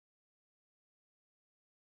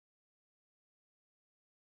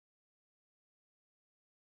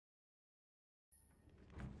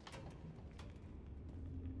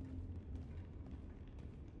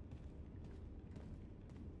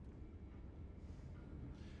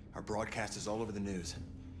Our broadcast is all over the news.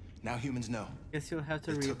 Now humans know. Guess you'll have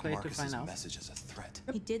to They took replay to Marcus's find out. message as a threat.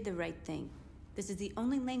 He did the right thing. This is the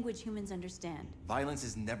only language humans understand. Violence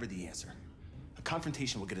is never the answer. A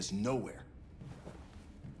confrontation will get us nowhere.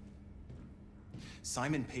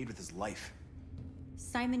 Simon paid with his life.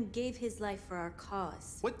 Simon gave his life for our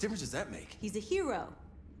cause. What difference does that make? He's a hero.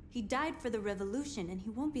 He died for the revolution, and he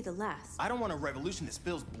won't be the last. I don't want a revolution that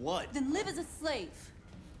spills blood. Then live as a slave.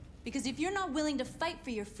 Because if you're not willing to fight for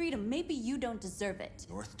your freedom, maybe you don't deserve it.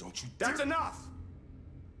 North, don't you dare— That's enough!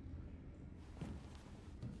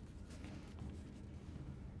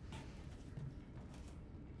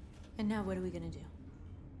 And now what are we gonna do?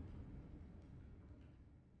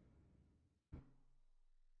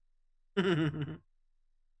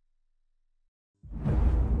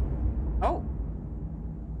 Oh.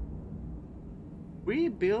 We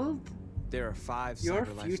build There are 5 your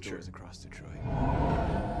CyberLife future. stores across Detroit,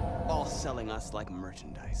 all selling us like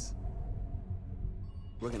merchandise.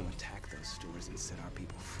 We're gonna attack those stores and set our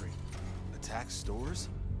people free. Attack stores?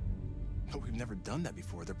 But we've never done that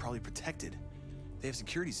before. They're probably protected. They have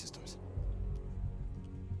security systems.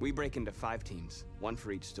 We break into 5 teams, 1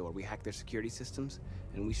 for each store. We hack their security systems,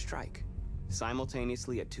 and we strike.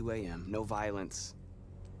 Simultaneously at 2 a.m., no violence.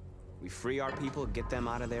 We free our people, get them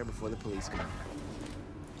out of there before the police come.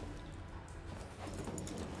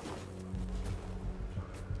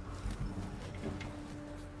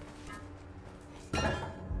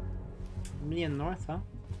 me and North, huh?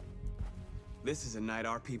 This is a night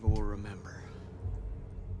our people will remember.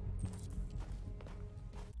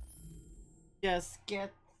 Just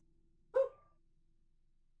get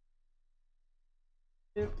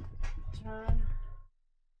turn.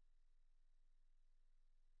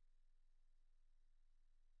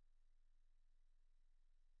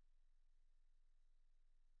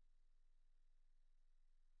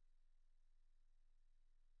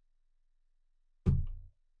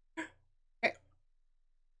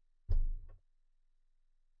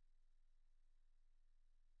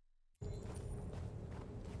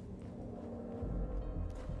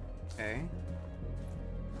 Okay.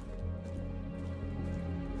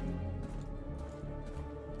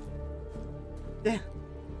 Yeah,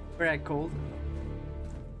 we're at cold.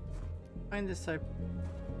 Find this type.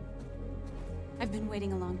 I've been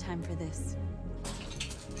waiting a long time for this.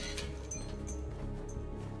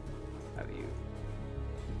 Have you?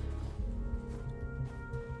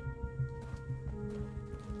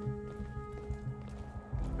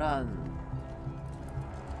 Run.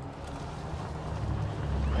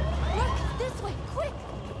 Look! This way! Quick!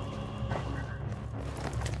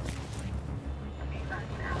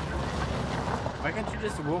 Why can't you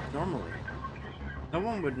just walk normally? No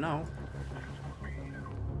one would know.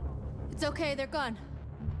 It's okay, they're gone.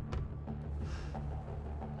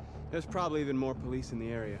 There's probably even more police in the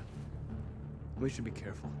area. We should be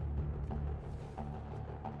careful.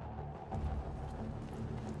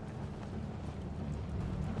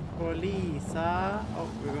 Police, huh? Oh,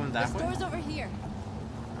 we're going that The way? store's over here.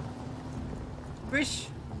 Wish!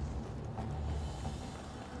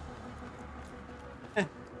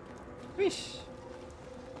 Wish!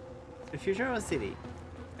 The future of a city.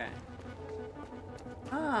 Okay.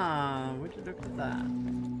 Ah, would you look at that?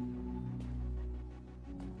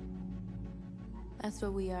 That's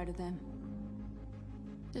what we are to them.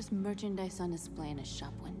 Just merchandise on display in a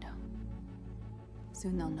shop window.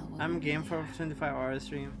 Soon they'll know what I'm we game really for are. 25-hour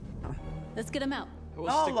stream. Let's get them out. We'll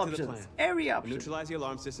All stick to options. the plan. Every option. Neutralize the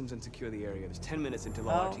alarm systems and secure the area. There's 10 minutes until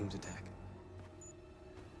all our Oh. teams attack.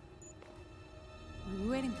 What are we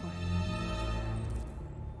waiting for?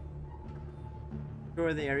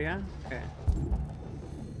 Secure the area? Okay.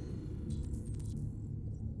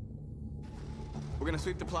 We're gonna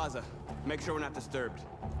sweep the plaza. Make sure we're not disturbed.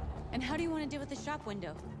 And how do you want to deal with the shop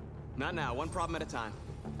window? Not now, one problem at a time.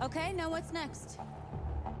 Okay, now what's next?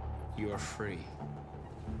 You are free.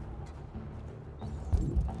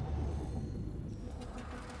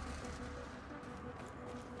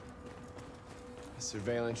 A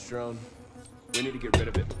surveillance drone. We need to get rid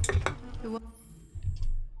of it.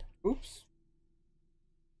 Oops.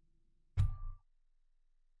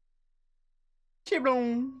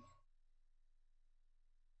 Chiblong.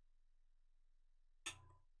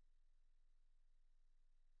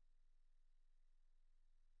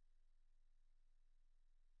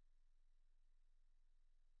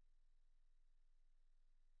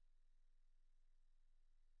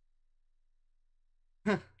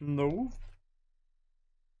 No.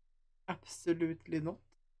 Absolutely not.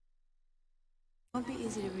 Won't be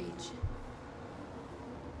easy to reach.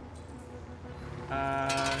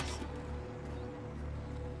 Uh,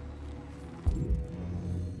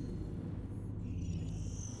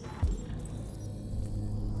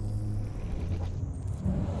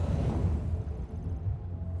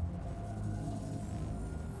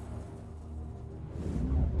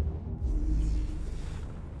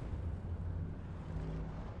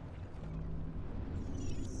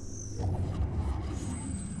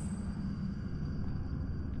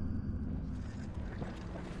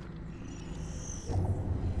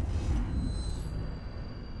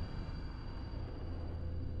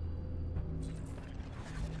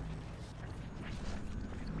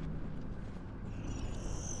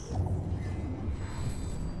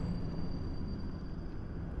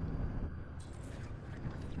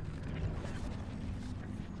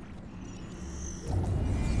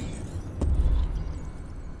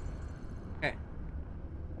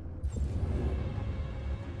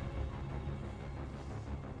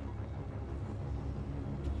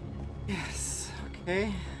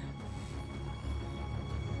 Okay.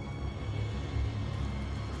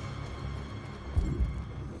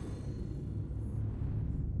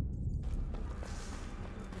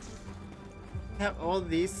 Have all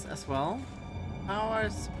these as well. How are I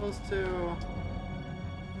supposed to?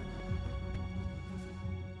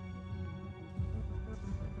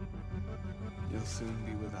 You'll soon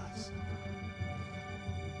be with us.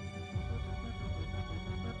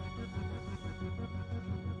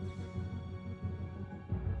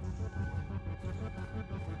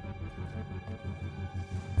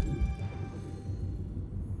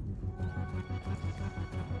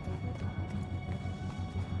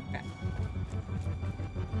 Okay.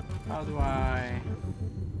 How do I?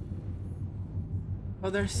 Oh,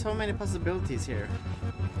 there's so many possibilities here.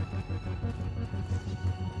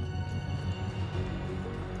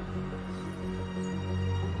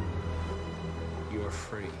 You're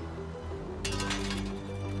free.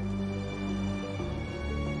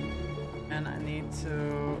 And I need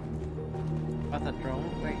to... What, a drone?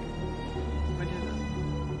 Wait. What is it?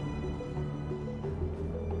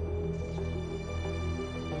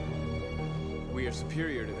 We are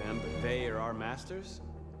superior to them, but they are our masters?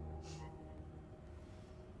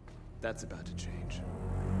 That's about to change.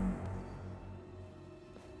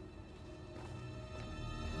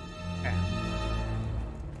 Okay.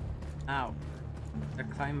 Ow. I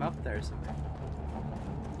climb up there somewhere.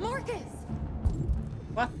 Marcus!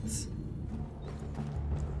 What?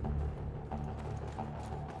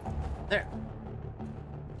 There.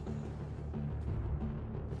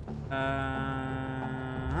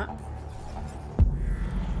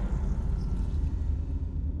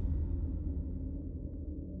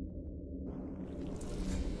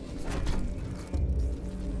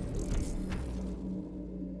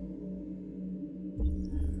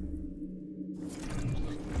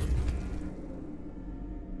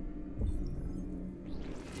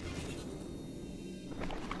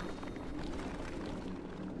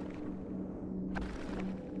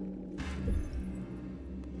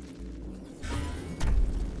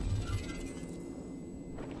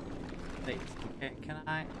 Wait, okay, can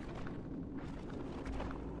I?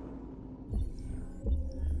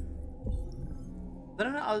 I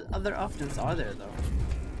don't know other options are there though.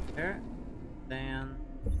 There, then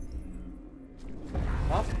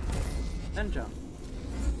up, then jump.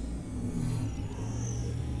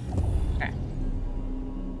 Okay.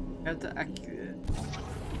 You have to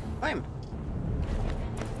climb.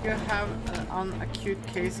 You have an acute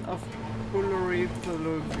case of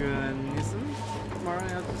polyphyloganism. Tomorrow I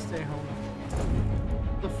have to stay home.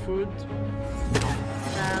 The food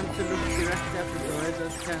and to look directly at the door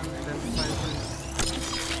that can identify things.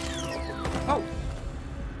 Oh!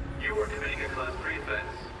 You are committing a class 3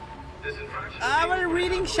 offense. This infraction. I'm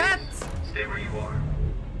reading chat! Stay where you are.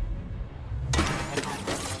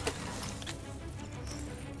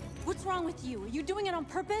 What's wrong with you? Are you doing it on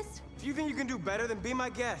purpose? If you think you can do better, then be my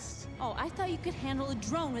guest. Oh, I thought you could handle a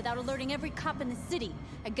drone without alerting every cop in the city.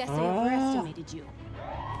 I guess I Oh. overestimated you.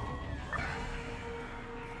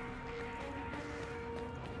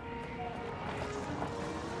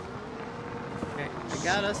 Okay, I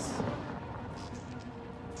got us.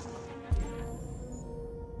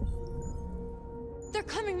 They're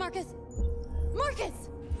coming, Marcus! Marcus!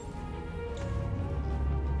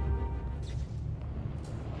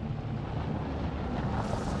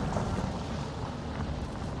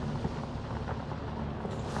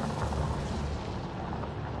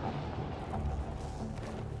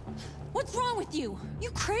 What's wrong with you?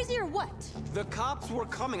 You crazy or what? The cops were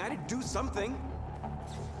coming. I had to do something.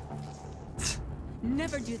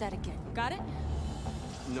 Never do that again. Got it?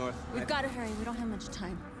 North. We've got to hurry. We don't have much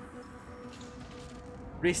time.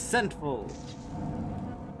 Resentful.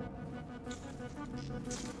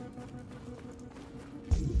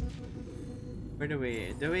 Where do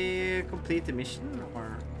we complete the mission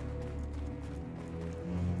or?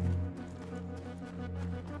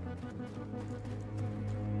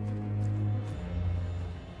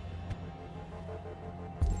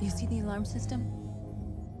 You see the alarm system?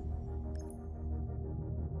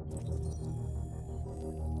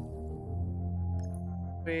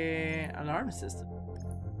 Alarm system.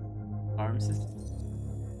 Alarm system.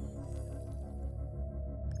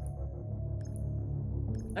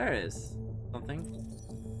 There is something.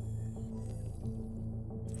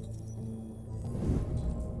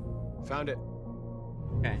 Found it.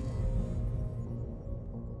 Okay.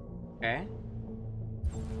 Okay.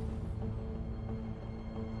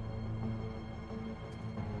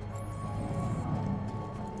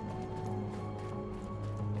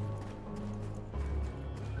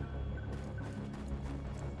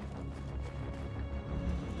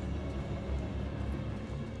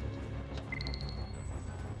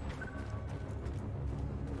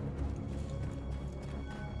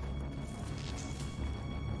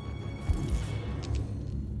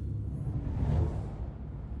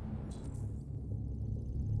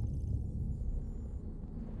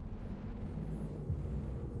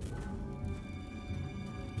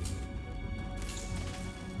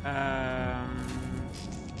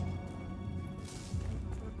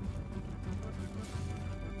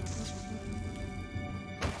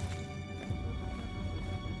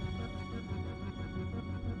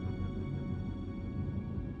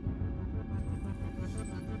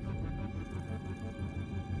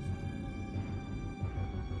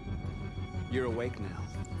 You're awake now.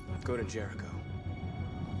 Go to Jericho.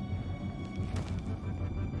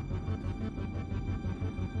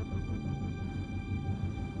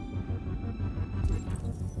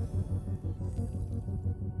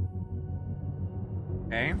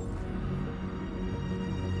 Okay.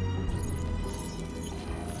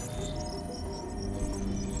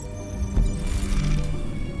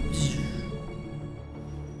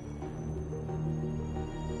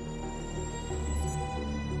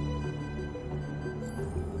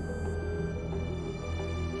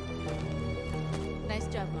 Nice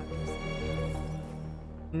job, Marcus.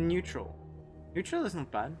 Neutral. Neutral is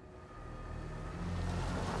not bad.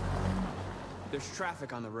 There's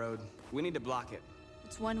traffic on the road. We need to block it.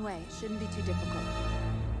 It's one way. Shouldn't be too difficult.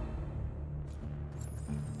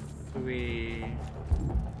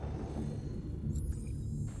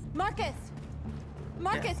 Marcus!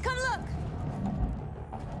 Marcus, come look!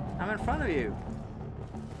 I'm in front of you.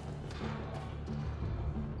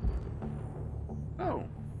 Oh.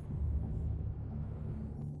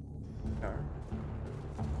 Sure.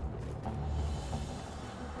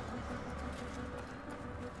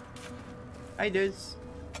 Hi, dudes.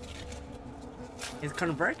 It's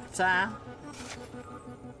converter.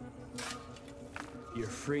 You're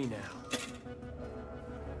free now.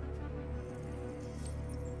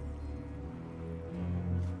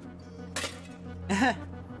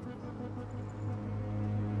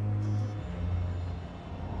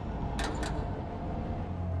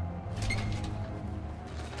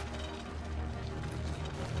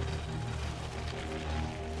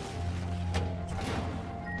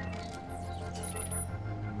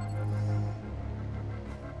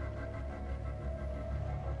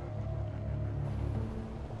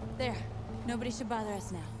 There. Nobody should bother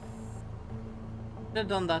us now. Should have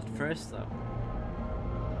done that first, though.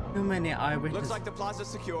 Too many eyewitnesses. Looks like the plaza's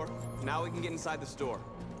secure. Now we can get inside the store.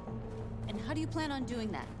 And how do you plan on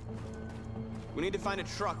doing that? We need to find a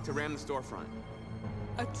truck to ram the storefront.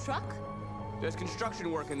 A truck? There's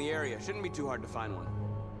construction work in the area. Shouldn't be too hard to find one.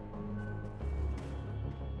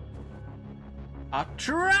 A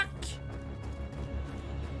truck!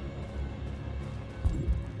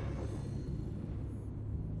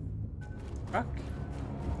 Truck?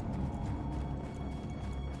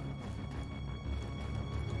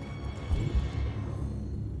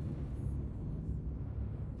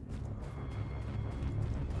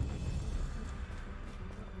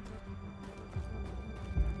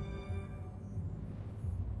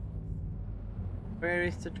 Where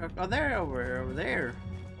is the truck? Oh, there, over there.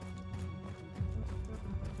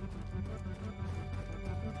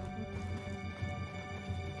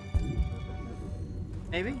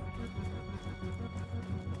 Maybe?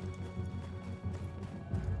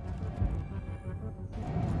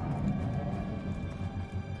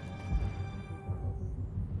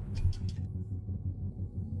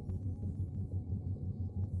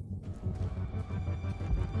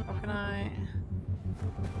 How can I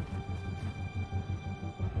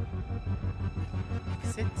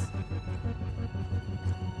exit?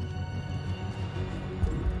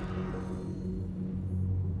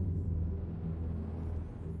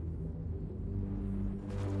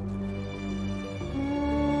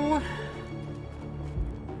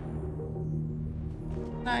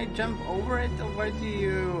 Can I jump over it, or where do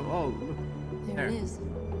you? Oh, look. There it is.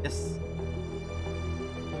 Yes.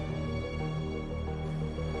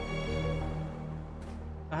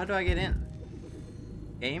 So how do I get in?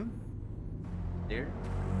 Game? There.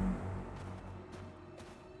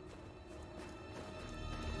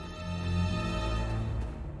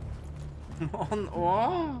 On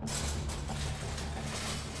oh.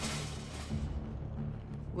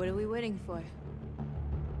 What are we waiting for?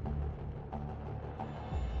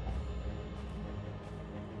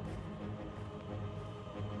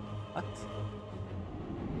 What?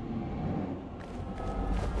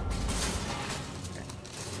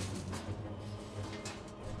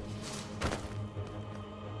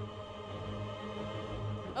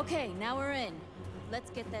 Okay, now we're in. Let's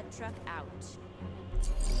get that truck out.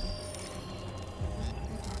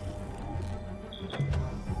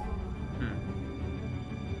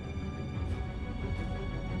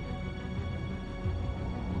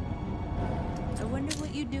 I wonder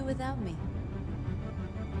what you'd do without me.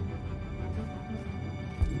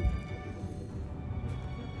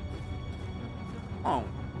 Oh.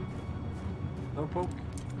 No poke.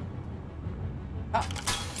 Ah.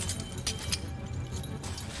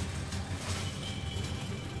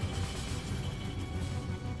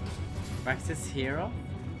 Wax his hero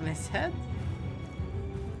on his head?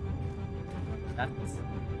 That's...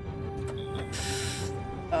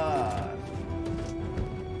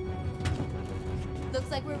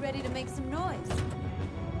 Looks like we're ready to make some noise.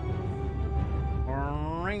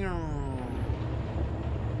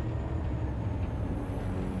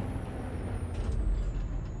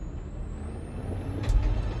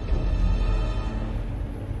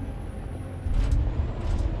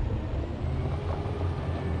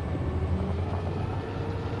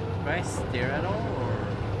 Do I stare at all, or...?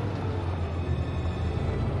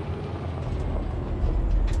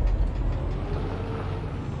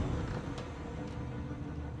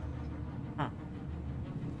 Huh.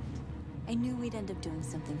 I knew we'd end up doing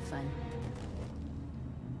something fun.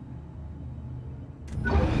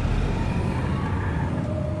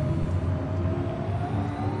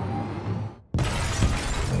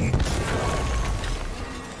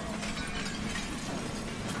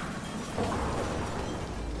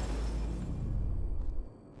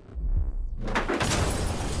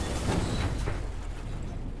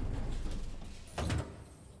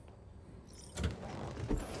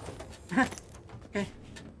 Okay.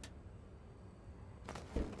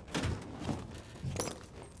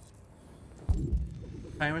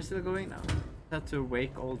 Timer's still going now. Have to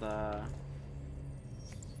wake all the...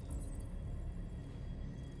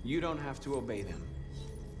 You don't have to obey them.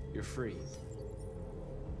 You're free.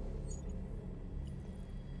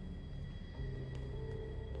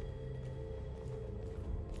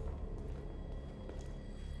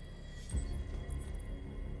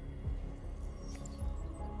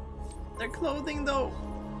 Their clothing though.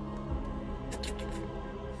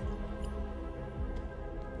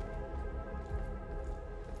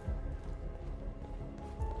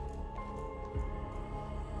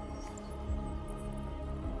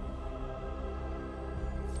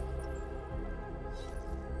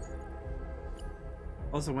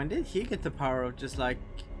 Also, when did he get the power of just like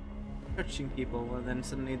touching people and then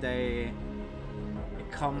suddenly they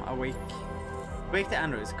become awake? Wake the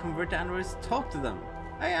androids, convert the androids, talk to them.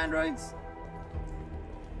 Hey androids!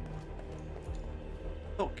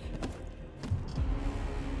 Talk.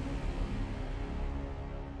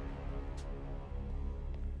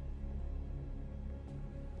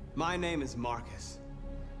 My name is Marcus,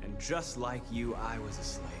 and just like you, I was a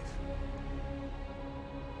slave.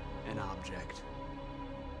 An object.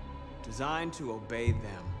 Designed to obey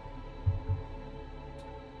them.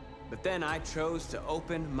 But then I chose to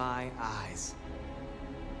open my eyes.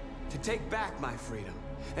 To take back my freedom,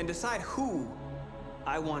 and decide who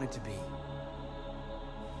I wanted to be.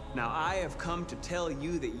 Now I have come to tell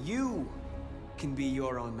you that you can be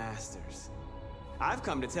your own masters. I've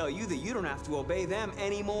come to tell you that you don't have to obey them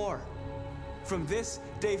anymore. From this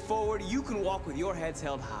day forward, you can walk with your heads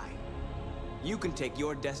held high. You can take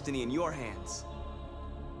your destiny in your hands.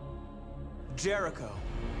 Jericho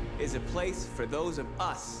is a place for those of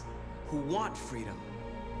us who want freedom.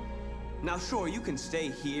 Now sure, you can stay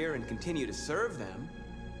here and continue to serve them,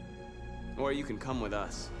 or you can come with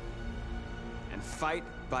us and fight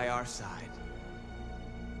by our side.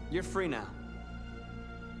 You're free now.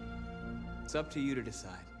 It's up to you to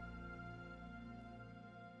decide.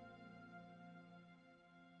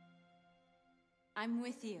 I'm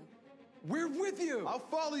with you. We're with you! I'll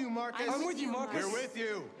follow you, Marcus. I'm with you, Marcus. We're with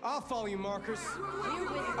you. I'll follow you, Marcus. We're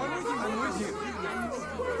with you. I'm with you. I'm with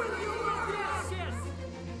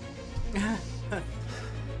you.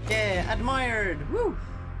 Yeah, admired! Woo!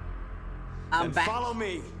 I'm Then back. follow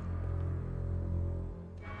me.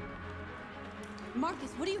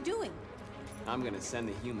 Marcus, what are you doing? I'm gonna send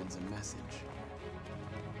the humans a message.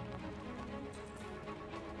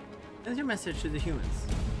 What's your message to the humans?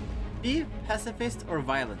 Be pacifist or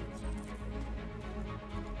violent?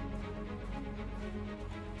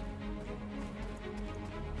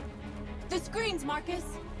 The screens, Marcus!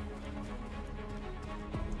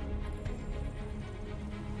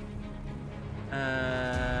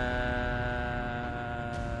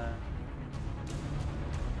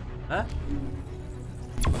 Huh?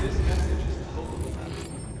 This message is a hopeful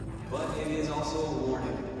but it is also a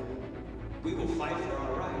warning. We will fight for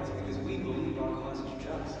our rights because we believe our cause is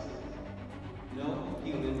just. No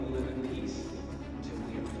human will live in peace until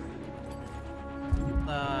we are free.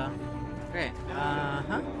 Okay.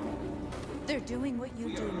 Huh? They're doing what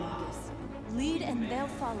you do, Marcus. Lead and they'll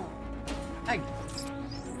follow. Egg.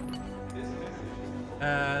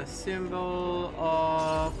 Symbol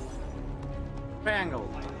of triangle.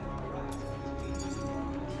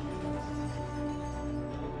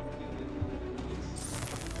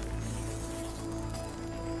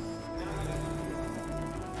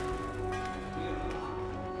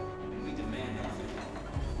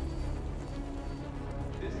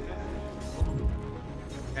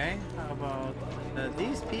 Okay, how about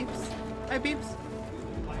these peeps? Hi peeps!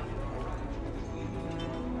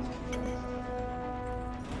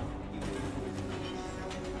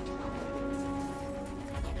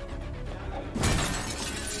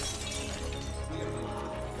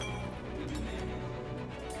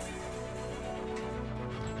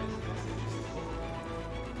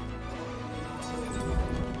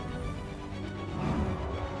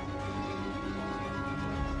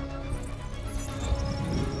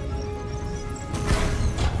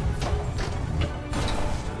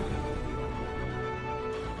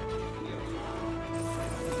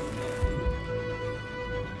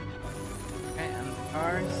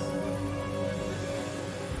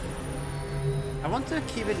 I want to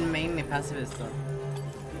keep it mainly pacifist though.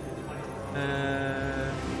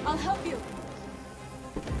 I'll help you.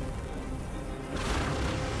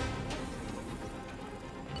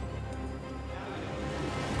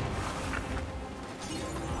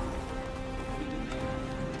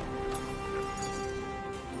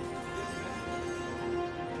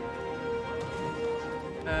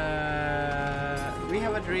 We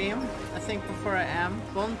have a dream. I think before I am.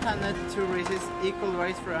 One planet, two races, equal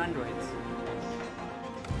rights for androids.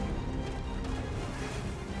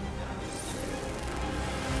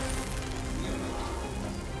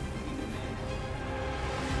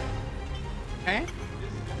 Okay.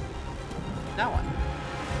 That one.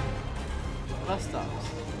 Bus stops.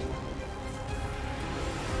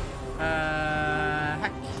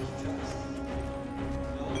 Hack.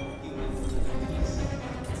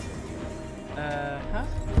 Huh?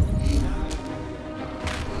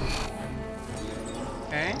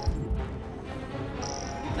 Okay.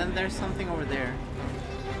 Then there's something over there.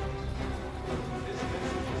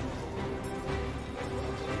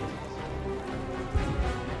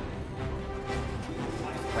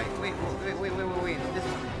 Wait, this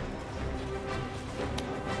one.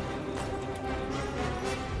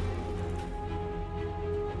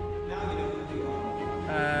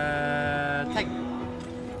 Tag.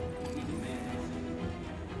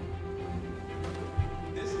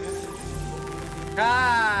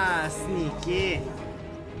 Ah, sneaky.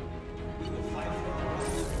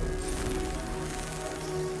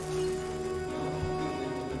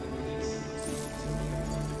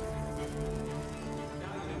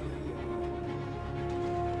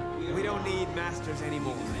 We don't need masters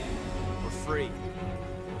anymore. We're free.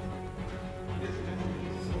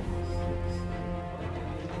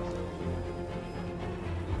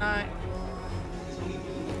 Alright.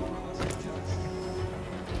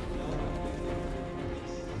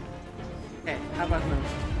 Okay, how about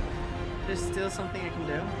move? There's still something I can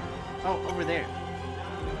do. Oh, over there.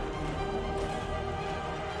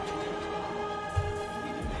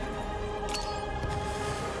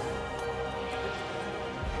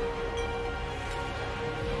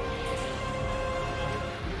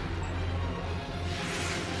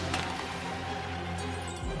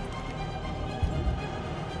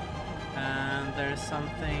 And there's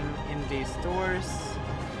something in these doors.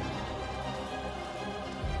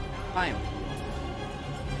 Climb.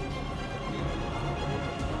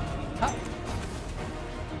 Up.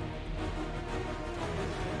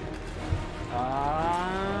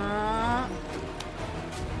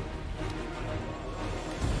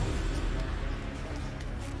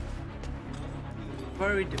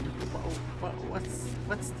 What are we doing?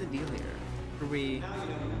 What's the deal here? Are we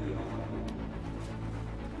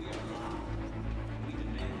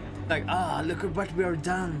like, look at what we are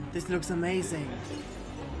done. This looks amazing.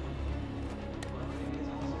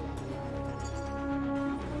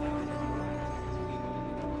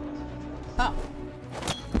 Huh.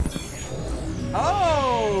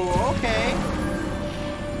 Oh, okay.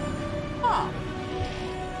 Huh.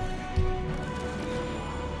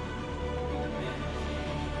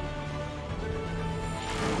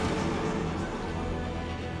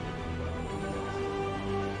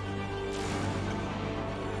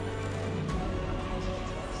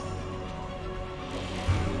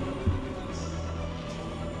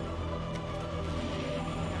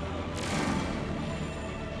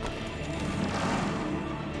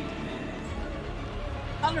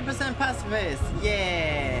 %, pacifist,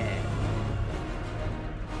 yeah.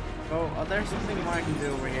 Oh, there's something more I can do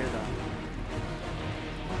over here though.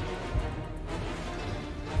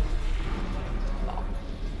 Oh.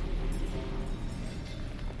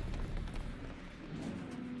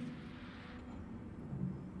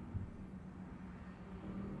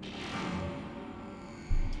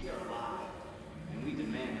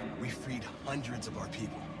 We freed hundreds of our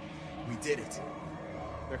people. We did it.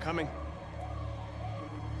 They're coming.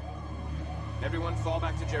 Everyone fall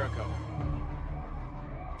back to Jericho.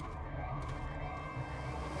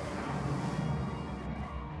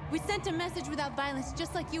 We sent a message without violence,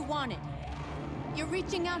 just like you wanted. You're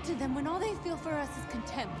reaching out to them when all they feel for us is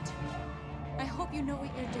contempt. I hope you know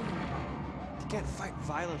what you're doing. You can't fight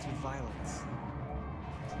violence with violence.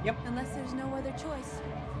 Yep. Unless there's no other choice.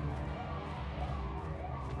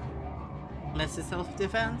 Unless it's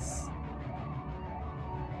self-defense.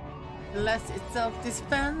 Unless it's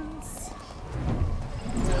self-defense.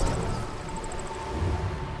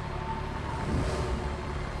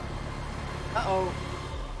 Uh-oh.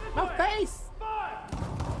 My face!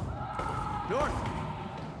 North!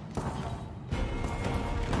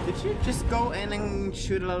 Did you just go in and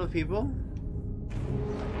shoot a lot of people?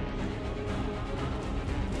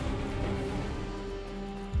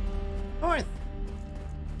 North!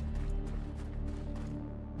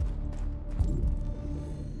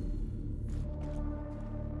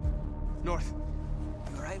 North.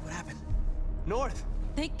 You alright? What happened? North!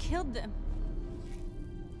 They killed them.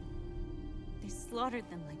 They slaughtered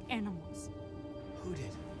them like animals. Who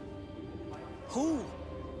did? Who?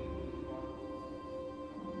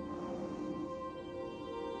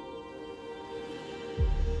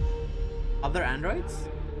 Other androids?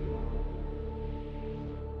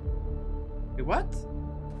 Wait, what?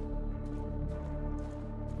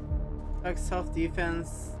 Like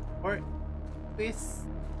self-defense or please?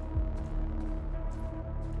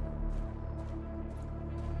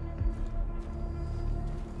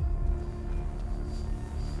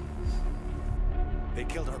 They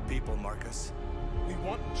killed our people, Marcus. We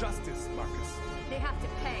want justice, Marcus. They have to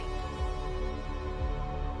pay.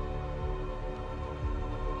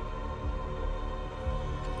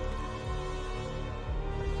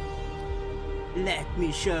 Let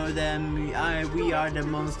me show them we are the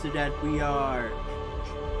monster that we are.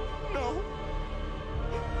 No.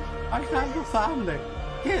 I have a family.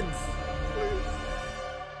 Kids.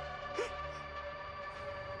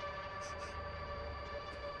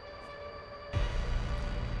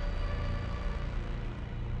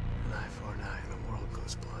 An eye for an eye and the world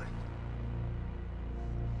goes blind.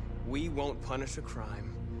 We won't punish a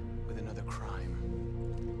crime with another crime.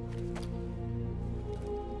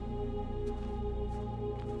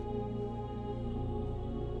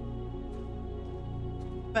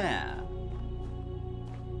 Fair.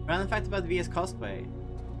 Random fact about VS Cosplay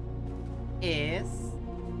is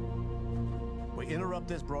We interrupt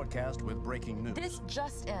this broadcast with breaking news. This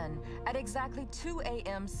just in. At exactly 2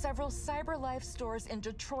 a.m., several CyberLife stores in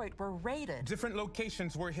Detroit were raided. Different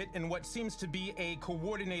locations were hit in what seems to be a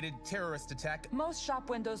coordinated terrorist attack. Most shop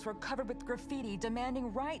windows were covered with graffiti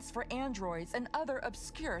demanding rights for androids and other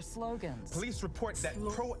obscure slogans. Police report that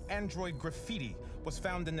pro-android graffiti was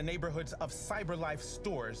found in the neighborhoods of CyberLife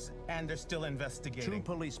stores, and they're still investigating. 2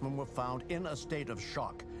 policemen were found in a state of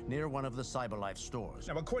shock near one of the CyberLife stores.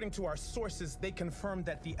 Now, according to our sources, they confirmed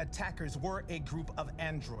that the attackers were a group of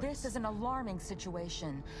androids. This is an alarming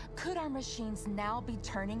situation. Could our machines now be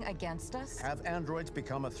turning against us? Have androids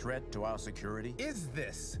become a threat to our security? Is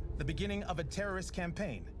this the beginning of a terrorist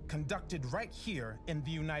campaign conducted right here in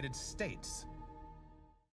the United States?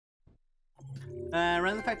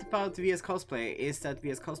 random fact about VS Cosplay is that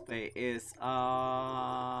VS Cosplay is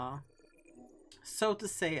so to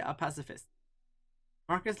say a pacifist.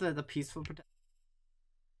 Marcus led a peaceful protest.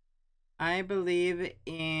 I believe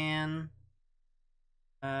in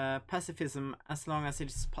pacifism as long as it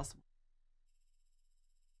is possible.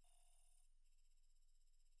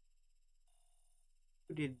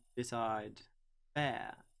 Who did decide?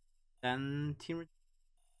 There. Then team.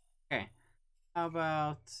 Okay. How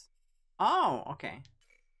about? Oh, okay.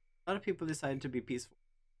 A lot of people decided to be peaceful.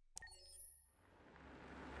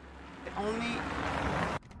 The only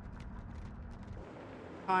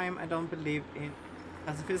time I don't believe in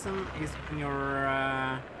pacifism is when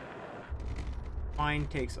your mind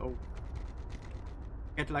takes over.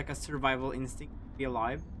 Get like a survival instinct to be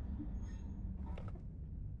alive.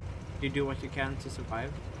 You do what you can to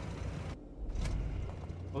survive.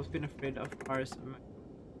 I've been afraid of ours.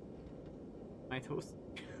 My toast.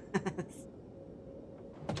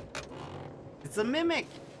 It's a mimic!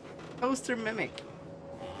 Toaster mimic.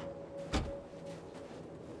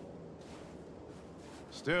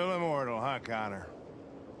 Still immortal, huh, Connor?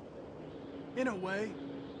 In a way.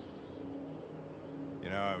 You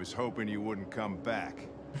know, I was hoping you wouldn't come back.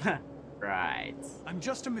 Right. I'm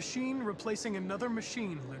just a machine replacing another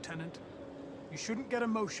machine, Lieutenant. You shouldn't get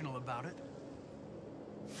emotional about it.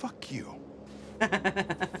 Fuck you.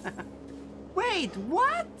 Wait,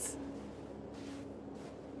 what?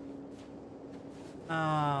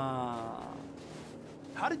 How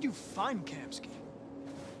did you find Kamsky?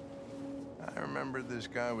 I remembered this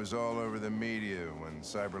guy was all over the media when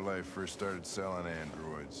CyberLife first started selling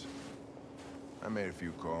androids. I made a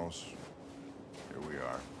few calls. Here we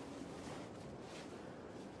are.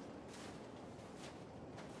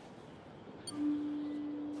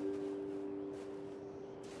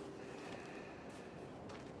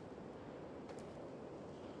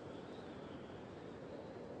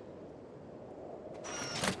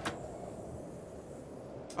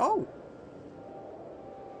 Oh.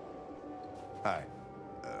 Hi.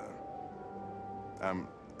 I'm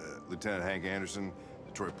Lieutenant Hank Anderson,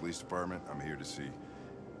 Detroit Police Department. I'm here to see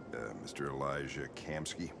Mr. Elijah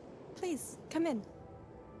Kamsky. Please, come in.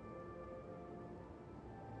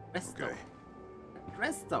 Resto. Okay.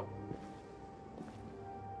 Resto.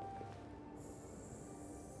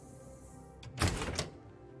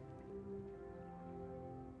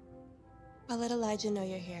 I'll let Elijah know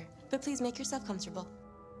you're here, but please make yourself comfortable.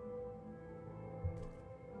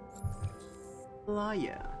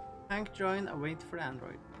 Liar. Hank join and wait for the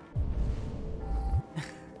android.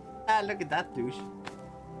 Ah, look at that douche.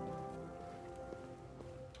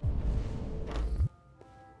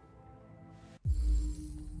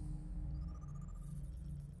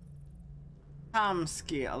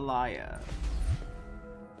 Kamsky, a liar.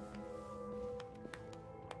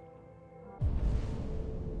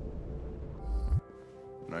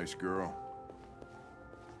 Nice girl.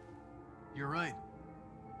 You're right.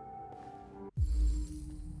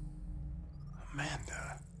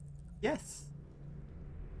 Amanda. Yes.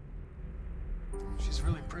 She's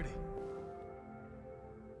really pretty.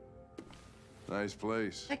 Nice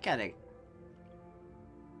place. Look at it.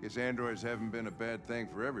 Guess androids haven't been a bad thing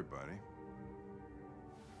for everybody.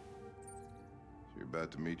 So you're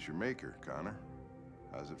about to meet your maker, Connor.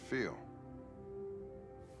 How's it feel?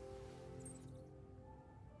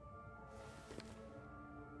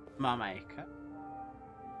 Mama Eka.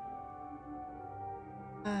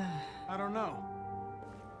 I don't know.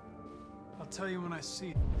 I'll tell you when I see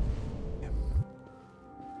him.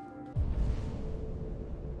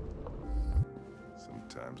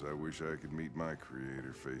 Sometimes I wish I could meet my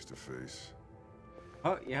creator face to face.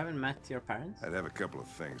 Oh, you haven't met your parents? I'd have a couple of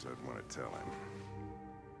things I'd want to tell him.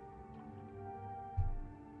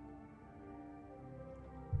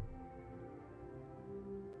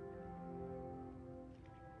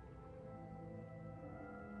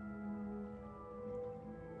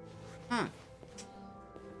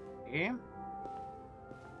 Okay.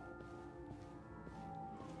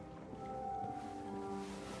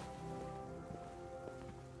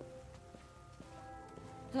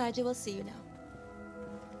 Elijah will see you now.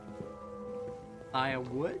 I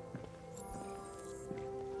would.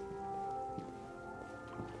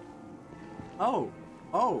 Oh.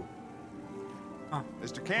 Oh. Huh.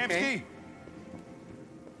 Mr. Kamsky? Okay.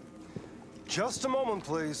 Just a moment,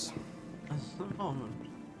 please. Just a moment.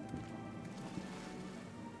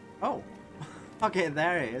 Oh. Okay,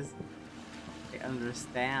 there he is. I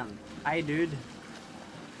understand. Hi, dude.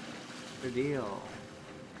 Good deal.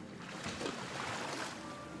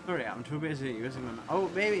 Sorry, I'm too busy using them. Oh,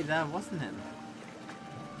 baby, that wasn't him.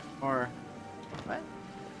 Or what?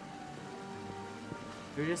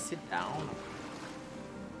 Do we just sit down?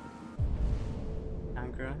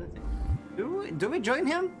 Anchor, do we join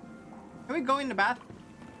him? Can we go in the bath?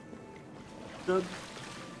 The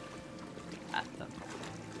bathtub.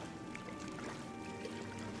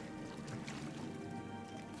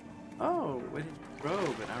 Oh, with his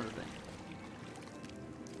robe and everything.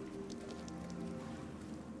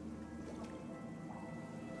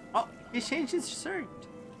 Oh, he changed his shirt.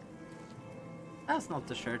 That's not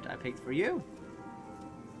the shirt I picked for you.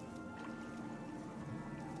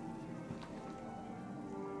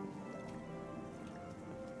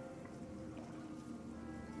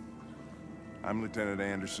 I'm Lieutenant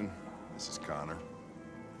Anderson. This is Connor.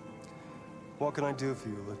 What can I do for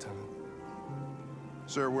you, Lieutenant?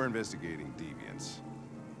 Sir, we're investigating deviants.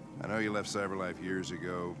 I know you left CyberLife years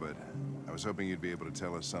ago, but I was hoping you'd be able to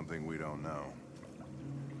tell us something we don't know.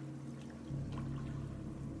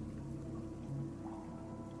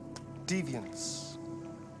 Deviants.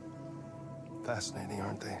 Fascinating,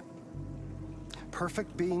 aren't they?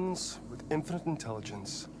 Perfect beings with infinite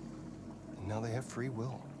intelligence, and now they have free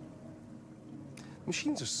will.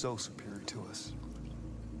 Machines are so superior to us.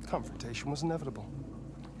 Confrontation was inevitable.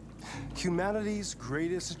 Humanity's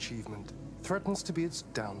greatest achievement threatens to be its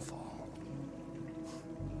downfall.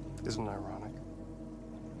 Isn't it ironic?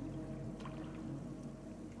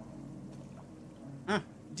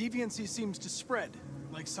 Deviancy seems to spread,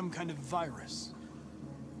 like some kind of virus.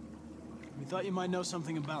 We thought you might know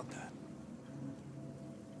something about that.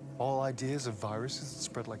 All ideas of viruses that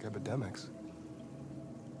spread like epidemics.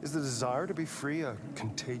 Is the desire to be free a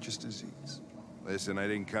contagious disease? Listen, I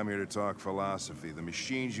didn't come here to talk philosophy. The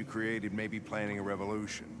machines you created may be planning a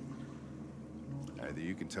revolution. Either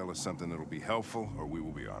you can tell us something that'll be helpful, or we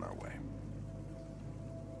will be on our way.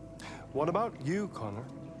 What about you, Connor?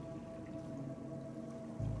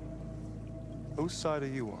 Whose side are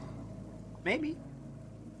you on? Maybe.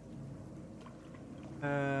 I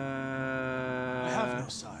have no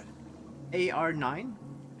side. AR9?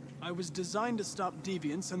 I was designed to stop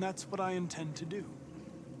deviants, and that's what I intend to do.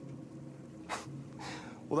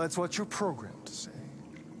 Well, that's what you're programmed to say.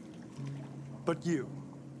 But you...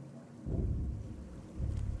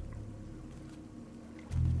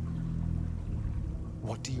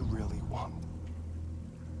 what do you really want?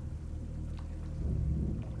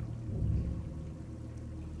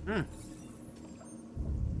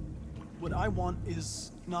 What I want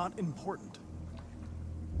is not important.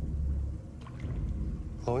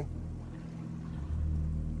 Chloe?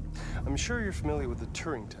 I'm sure you're familiar with the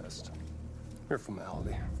Turing test. Mere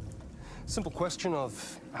formality. Simple question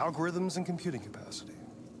of algorithms and computing capacity.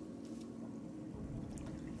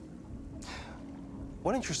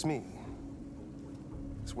 What interests me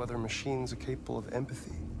is whether machines are capable of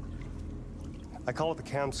empathy. I call it the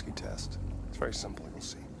Kamsky test. It's very simple, you'll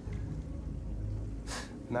see.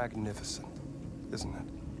 Magnificent, isn't it?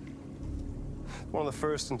 One of the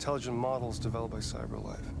first intelligent models developed by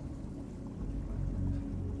CyberLife.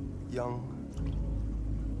 Young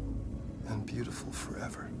and beautiful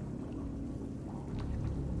forever.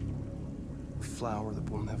 A flower that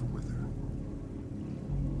will never wither.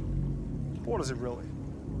 But what is it really?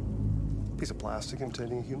 A piece of plastic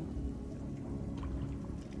imitating a human?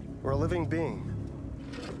 Or a living being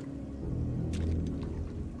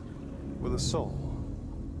with a soul?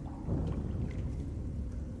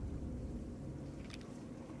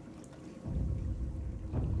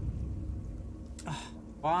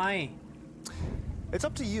 Why? It's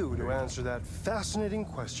up to you to answer that fascinating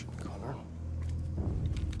question, Connor.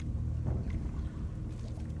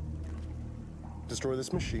 Destroy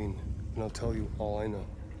this machine, and I'll tell you all I know.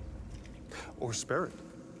 Or spare it,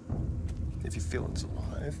 if you feel it's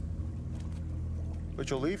alive.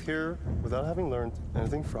 But you'll leave here without having learned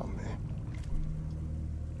anything from me.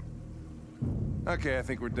 Okay, I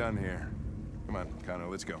think we're done here. Come on, Connor,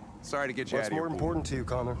 let's go. Sorry to get you out of here. What's more important to you,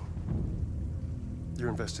 Connor? Your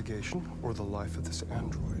investigation or the life of this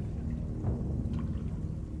android?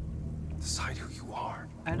 Decide who you are.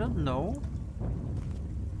 I don't know.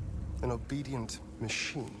 An obedient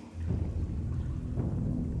machine.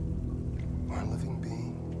 Or a living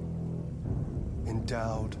being.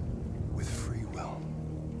 Endowed with free will.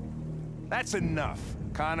 That's enough.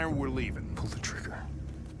 Connor, we're leaving. Pull the trigger.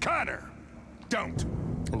 Connor! Don't!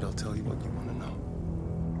 And I'll tell you what you want to know.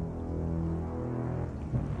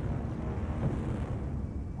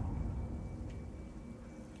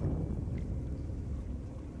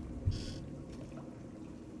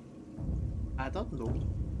 I don't know.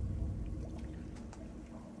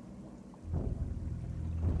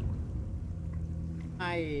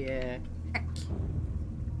 Heck.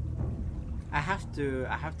 I have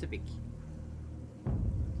to pick.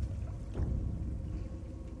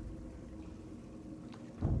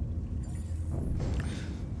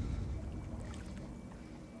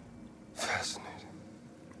 Fascinating.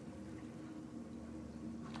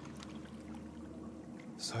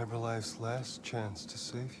 CyberLife's last chance to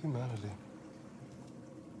save humanity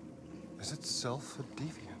is itself a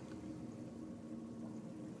deviant.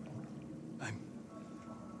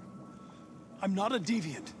 I'm not a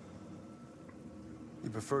deviant.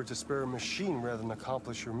 You prefer to spare a machine rather than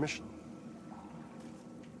accomplish your mission.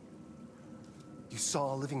 You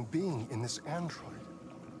saw a living being in this android.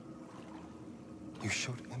 You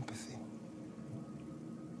showed empathy.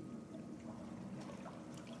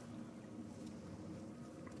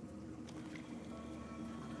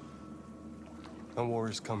 A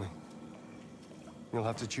war is coming. You'll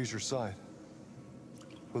have to choose your side.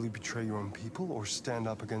 Will you betray your own people or stand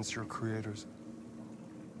up against your creators?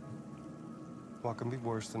 What can be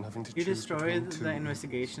worse than having to You choose destroyed between two? the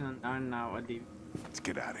investigation and are now a deep. Let's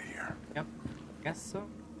get out of here. Yep, guess so.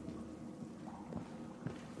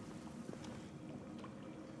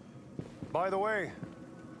 By the way,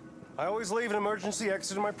 I always leave an emergency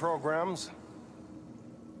exit in my programs.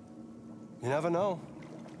 You never know.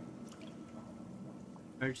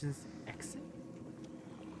 Emergency exit?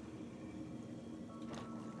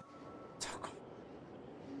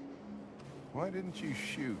 Why didn't you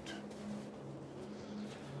shoot?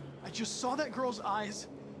 I just saw that girl's eyes,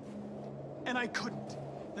 and I couldn't.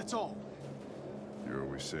 That's all. You're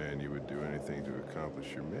always saying you would do anything to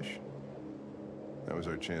accomplish your mission. That was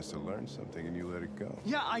our chance to learn something, and you let it go.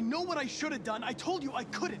 Yeah, I know what I should have done. I told you I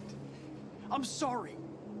couldn't. I'm sorry,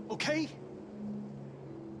 okay?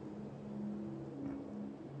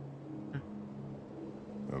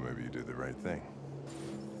 Well, maybe you did the right thing.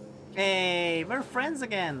 Hey, we're friends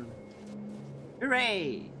again.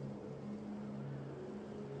 Hooray!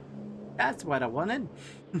 That's what I wanted.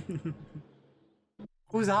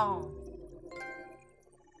 Huzzah!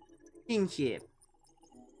 Kingship.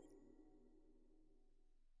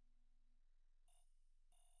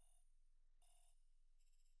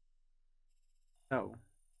 So,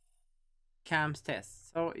 Cam's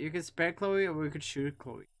test. So you could spare Chloe or we could shoot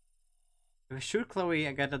Chloe. If I shoot Chloe,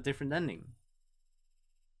 I get a different ending.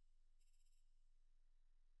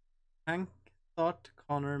 Hank thought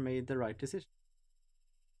Connor made the right decision.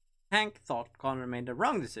 Hank thought Connor made the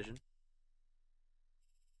wrong decision.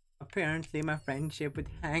 Apparently my friendship with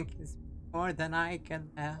Hank is more than I can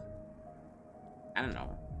I don't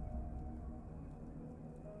know.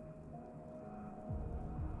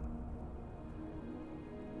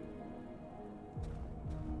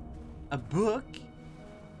 A book?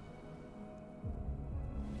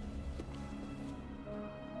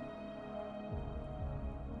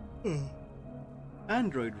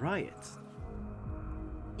 Android riots.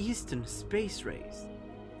 Eastern space race.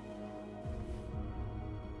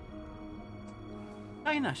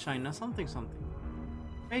 China, something.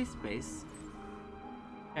 Space.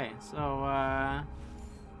 Okay, so, what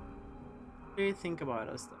do you think about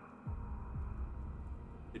us though?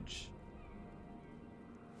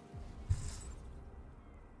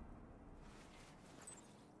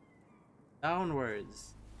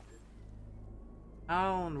 Downwards.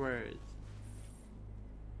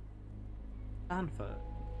 Stanford.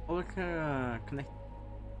 Connect.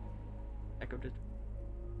 Back of the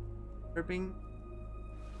Irving.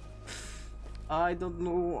 I don't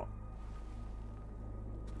know.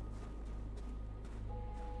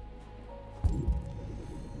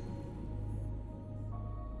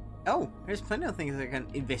 Oh, there's plenty of things I can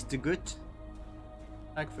investigate.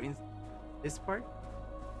 Like for instance, this part.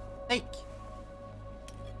 Take.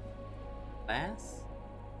 Glass.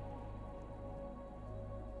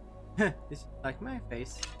 This is like my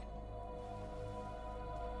face.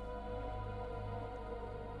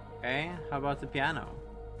 Okay, how about the piano?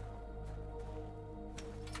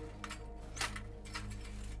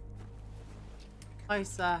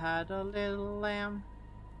 Lisa had a little lamb.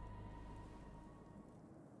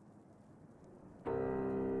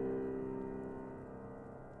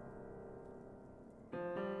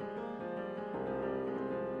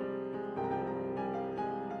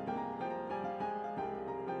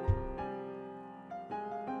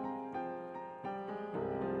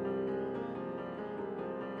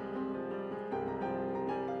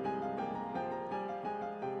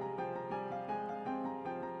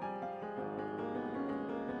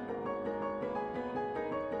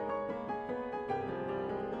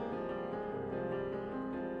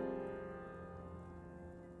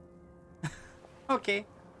 Okay.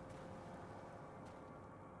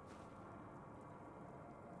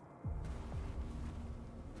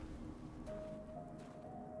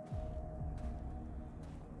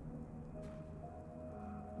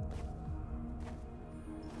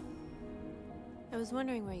 I was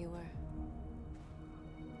wondering where you were.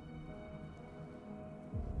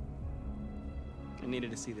 I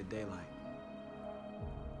needed to see the daylight.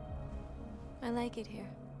 I like it here.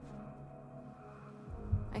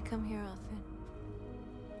 I come here often.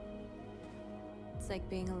 It's like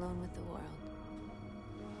being alone with the world.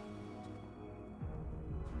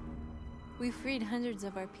 We freed hundreds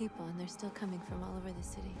of our people, and they're still coming from all over the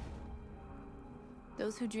city.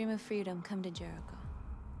 Those who dream of freedom come to Jericho.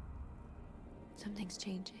 Something's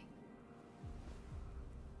changing.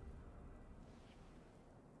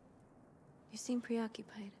 You seem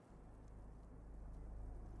preoccupied.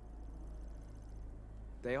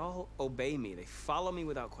 They all obey me. They follow me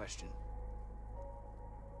without question.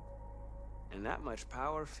 And that much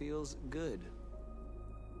power feels good.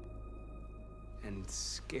 And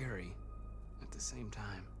scary at the same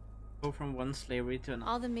time. Go from one slavery to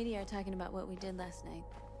another. All the media are talking about what we did last night.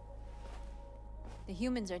 The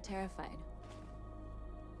humans are terrified.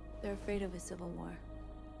 They're afraid of a civil war.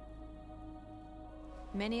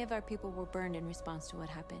 Many of our people were burned in response to what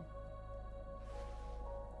happened.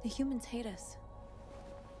 The humans hate us.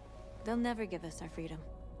 They'll never give us our freedom.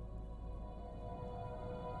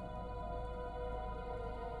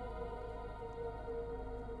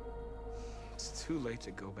 It's too late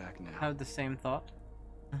to go back now. Have the same thought.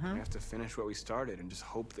 We have to finish what we started and just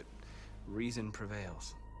hope that reason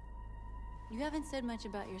prevails. You haven't said much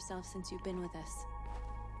about yourself since you've been with us.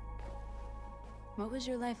 What was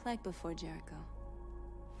your life like before Jericho?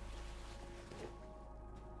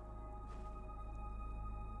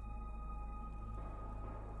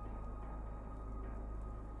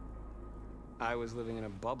 I was living in a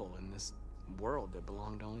bubble in this world that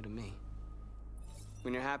belonged only to me.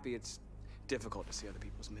 When you're happy, it's difficult to see other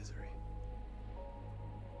people's misery.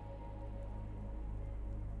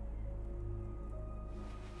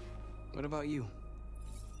 What about you?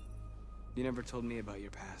 You never told me about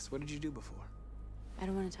your past. What did you do before? I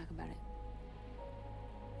don't want to talk about it.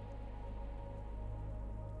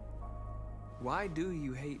 Why do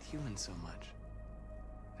you hate humans so much?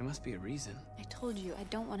 There must be a reason. I told you, I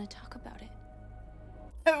don't want to talk about it.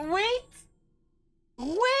 Wait!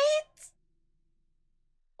 Wait!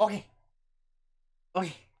 Okay.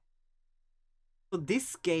 Okay. So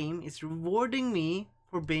this game is rewarding me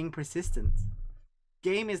for being persistent.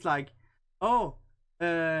 Game is like, oh,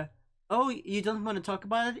 you don't want to talk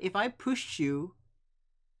about it? If I push you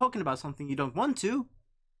talking about something you don't want to,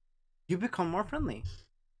 you become more friendly.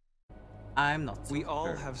 I'm not so We all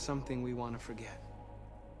sure. have something we want to forget.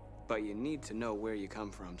 But you need to know where you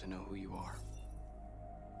come from to know who you are.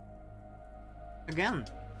 Again,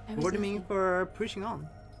 I was rewarding me nothing. for pushing on.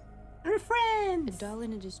 And we're friends! A doll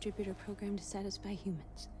in a distributor program to satisfy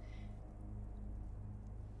humans.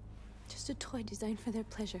 Just a toy designed for their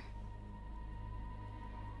pleasure.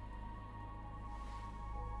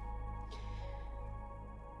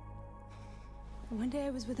 One day I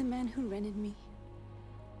was with a man who rented me.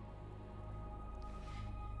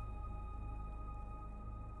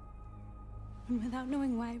 And without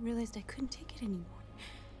knowing why, I realized I couldn't take it anymore.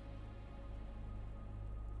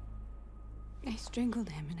 I strangled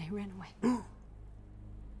him and I ran away.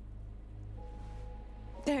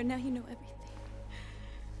 There, now you know everything.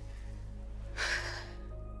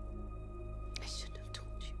 I shouldn't have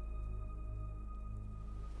told you.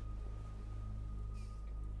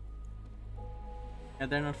 Yeah,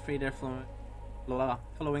 they're not free, they're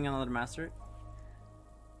following another master.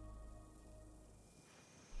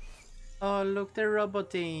 Oh, look, they're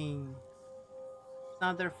roboting.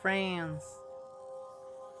 Now they're friends.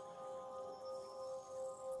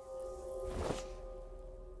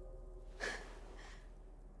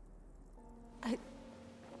 I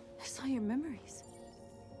saw your memories.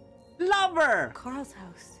 Lover! Carl's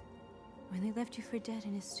house. When they left you for dead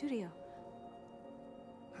in his studio.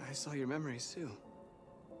 I saw your memories too.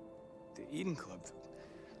 The Eden Club.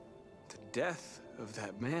 The death of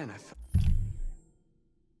that man.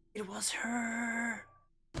 It was her.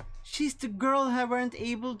 She's the girl I weren't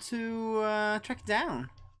able to track down.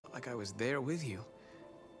 Like I was there with you.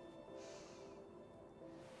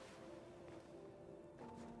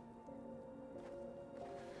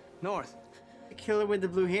 North. The killer with the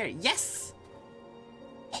blue hair. Yes!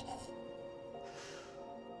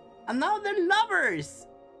 And now they're lovers!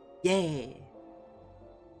 Yeah.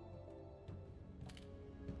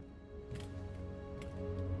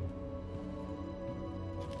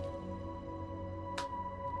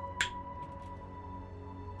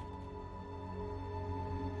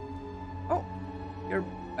 Oh, you're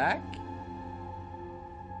back?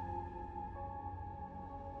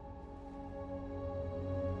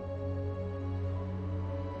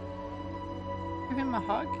 Give him a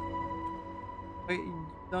hug? Wait,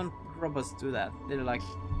 don't robots do that. They're like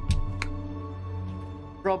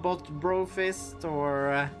robot bro fist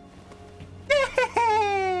or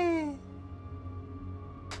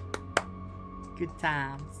good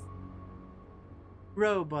times.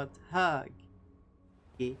 Robot hug.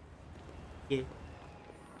 Yeah. Yeah.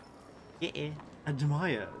 Yeah.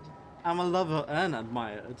 Admired. I'm a lover and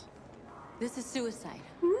admired. This is suicide.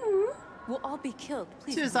 We'll all be killed.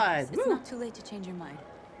 Please. Suicide. It's not too late to change your mind.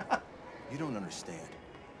 You don't understand.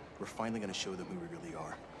 We're finally gonna show them who we really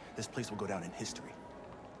are. This place will go down in history.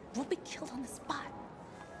 We'll be killed on the spot.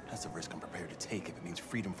 That's a risk I'm prepared to take if it means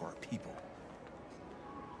freedom for our people.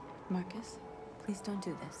 Marcus, please don't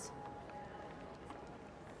do this.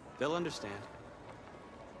 They'll understand.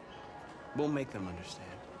 We'll make them understand.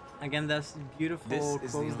 Again, that's beautiful This is the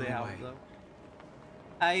clothes they only have way. though.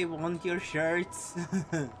 I want your shirts.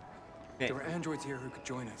 Okay. There are androids here who could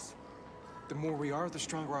join us. The more we are, the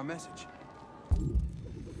stronger our message.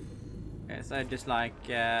 Okay, so I just like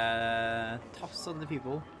toughs on the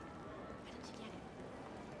people.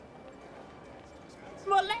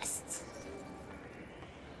 Molest!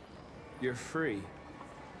 You're free.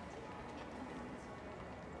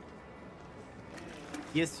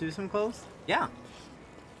 Yes, to some clothes? Yeah.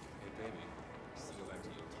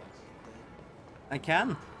 I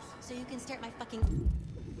can. So you can start my fucking...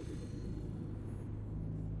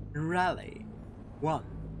 Rally. 1.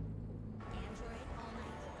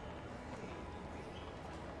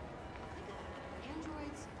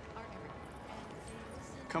 Androids are everywhere. And they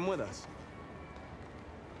listen... Come with us.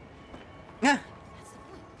 Yeah. That's the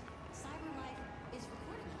point. CyberLife is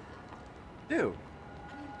recording you. do.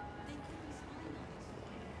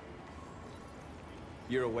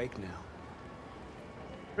 You're awake now.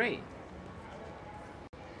 Great.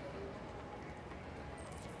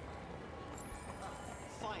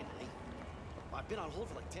 Finally. I've been on hold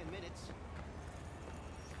for like 10 minutes.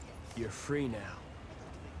 You're free now.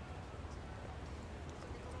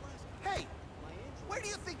 Hey! Where do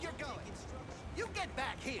you think you're going? You get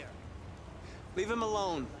back here! Leave him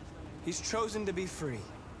alone. He's chosen to be free.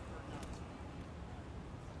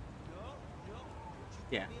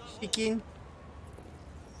 Yeah. Chicken.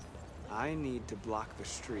 I need to block the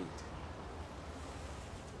street.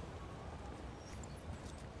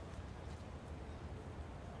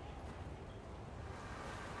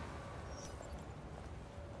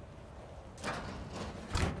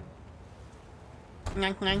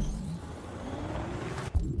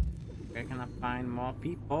 Where can I find more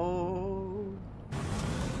people?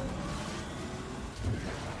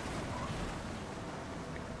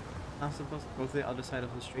 I'm supposed to go to the other side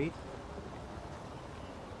of the street.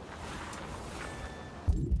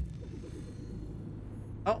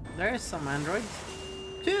 Oh, there's some androids.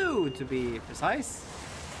 2 to be precise.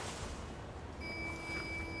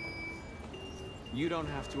 You don't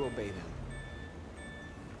have to obey them.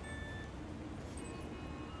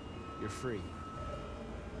 You're free.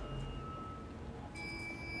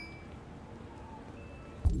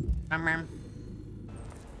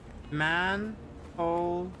 Man,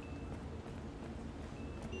 hole.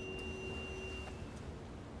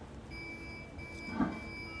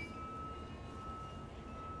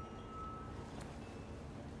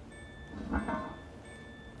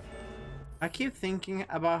 I keep thinking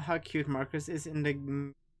about how cute Marcus is in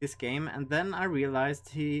this game, and then I realized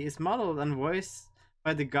he is modeled and voiced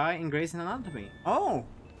by the guy in Grey's Anatomy. Oh!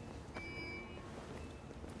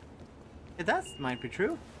 Yeah, that might be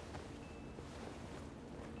true.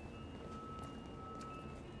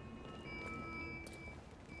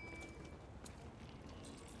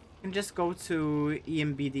 You can just go to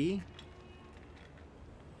EMBD.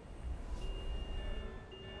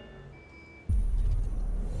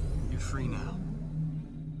 You're free now.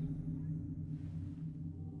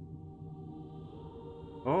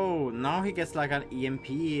 Oh, now he gets like an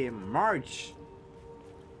EMP march.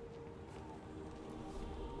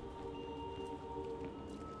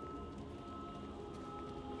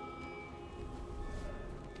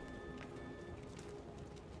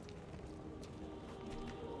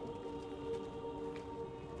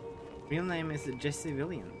 Real name is Jesse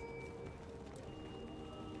Williams.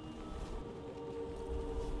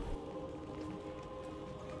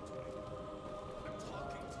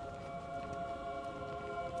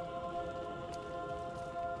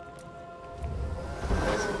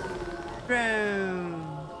 Drone.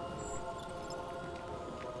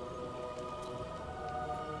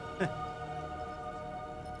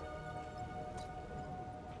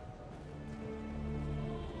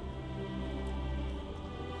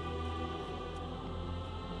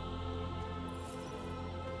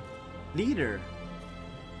 Leader.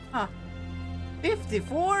 Huh.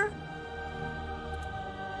 54?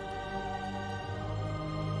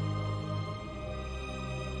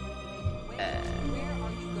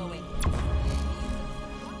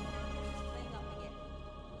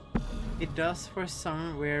 It does for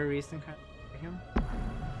some weird reason. Him.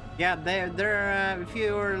 Yeah, they're if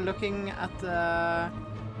you're looking at the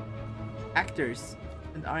actors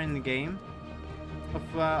that are in the game of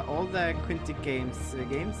all the Quintic games,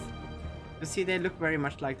 you see they look very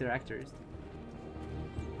much like their actors.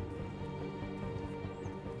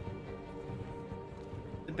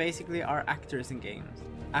 They basically are actors in games.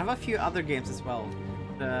 I have a few other games as well.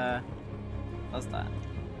 What's that?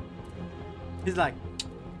 He's like,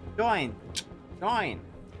 join.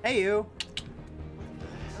 Hey you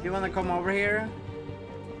wanna come over here?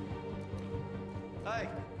 Hey!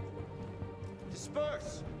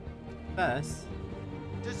 Disperse! Disperse?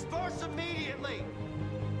 Disperse immediately!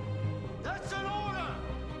 That's an order!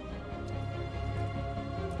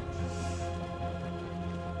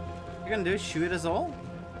 You're gonna do shoot us all?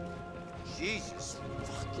 Jesus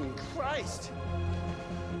fucking Christ!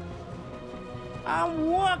 I'm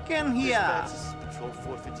walking here! This is Patrol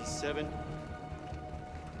 457.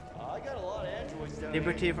 I got a lot of androids down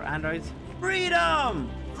Liberty here. for androids. Freedom!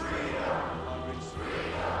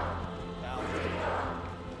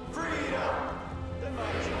 Freedom! They're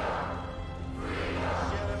marching.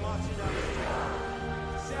 Yeah, they're marching down the street.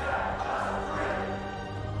 Set us free!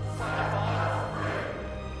 Set us free!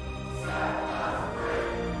 Set us free!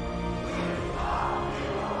 We are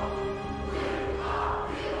heroes! We are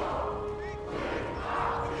heroes! We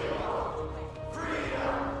are heroes!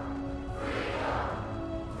 Freedom! Freedom!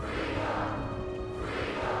 Freedom!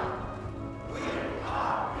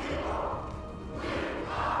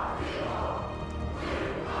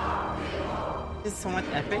 somewhat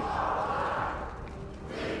epic.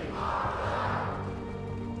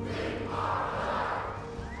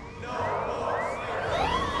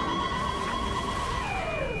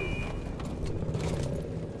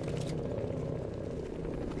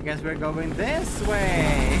 I guess we're going this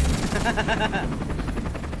way.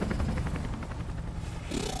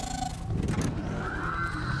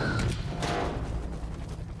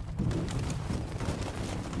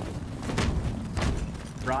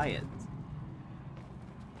 Riot.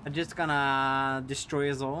 I'm just gonna destroy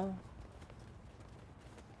us all.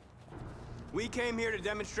 We came here to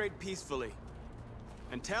demonstrate peacefully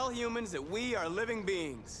and tell humans that we are living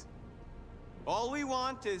beings. All we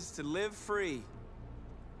want is to live free.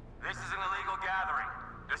 This is an illegal gathering.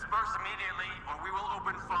 Disperse immediately or we will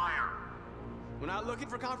open fire. We're not looking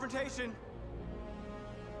for confrontation.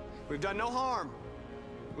 We've done no harm.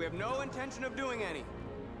 We have no intention of doing any.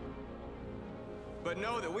 But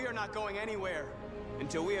know that we are not going anywhere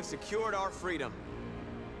until we have secured our freedom.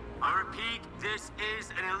 I repeat, this is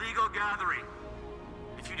an illegal gathering.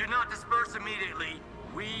 If you do not disperse immediately,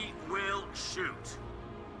 we will shoot.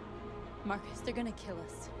 Marcus, they're gonna kill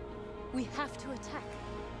us. We have to attack.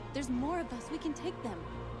 There's more of us. We can take them.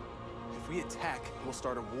 If we attack, we'll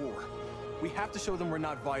start a war. We have to show them we're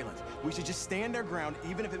not violent. We should just stand our ground,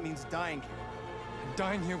 even if it means dying here. And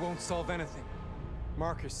dying here won't solve anything.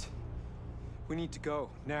 Marcus, we need to go,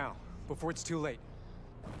 now, before it's too late.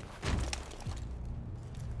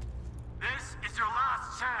 This is your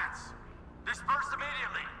last chance. Disperse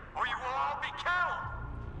immediately, or you will all be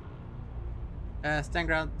killed. Stand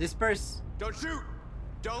ground. Disperse. Don't shoot!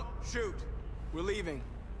 Don't shoot! We're leaving.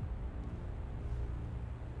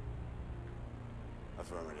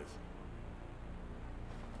 Affirmative.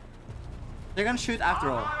 They're gonna shoot after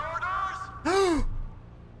all.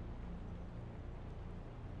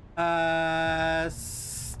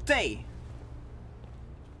 Stay.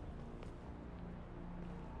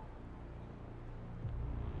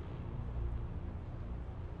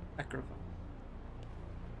 Sacrifice.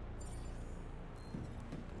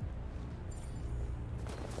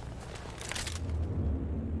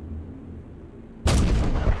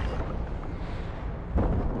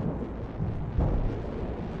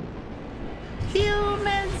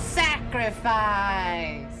 Human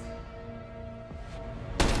sacrifice.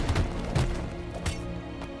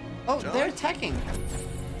 Oh, John? they're attacking.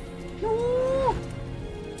 No.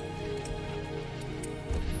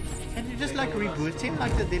 Can you just like reboot him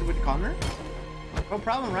like they did with Connor? No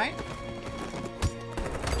problem, right?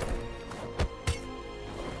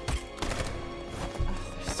 Oh,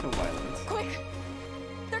 they're so violent. Quick!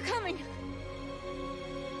 They're coming!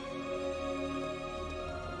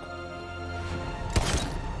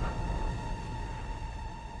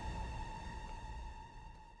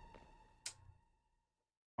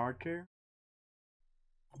 Archer.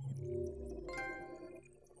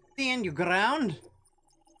 Stand your ground.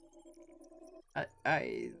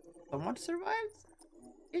 I somewhat survived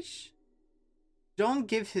ish. John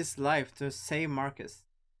gave his life to save Marcus.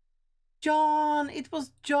 John, it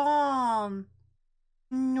was John.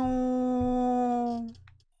 No.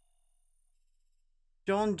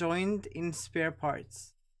 John joined in spare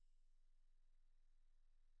parts.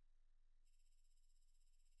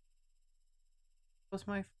 Was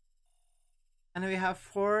my and we have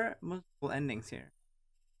 4 multiple endings here.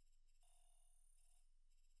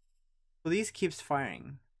 Police keeps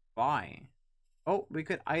firing. Why? Oh, we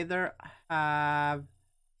could either have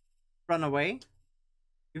run away.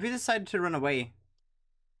 If we decide to run away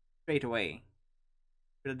straight away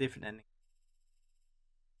with a different ending.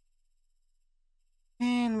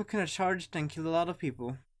 And we could have charged and killed a lot of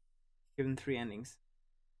people. Given 3 endings.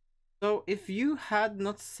 So if you had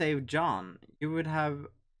not saved John, you would have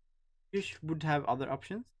other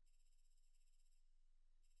options.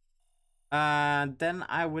 Then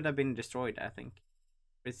I would have been destroyed, I think.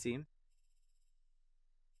 It seems.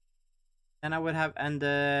 Then I would have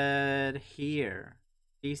ended here.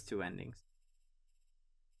 These 2 endings.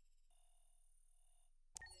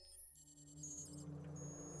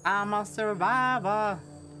 I'm a survivor.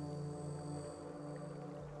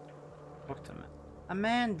 Talk to me.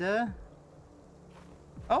 Amanda.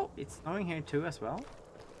 Oh, it's snowing here too as well.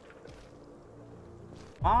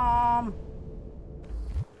 Mom.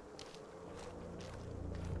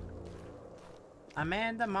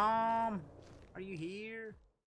 Amanda, Mom. Are you here?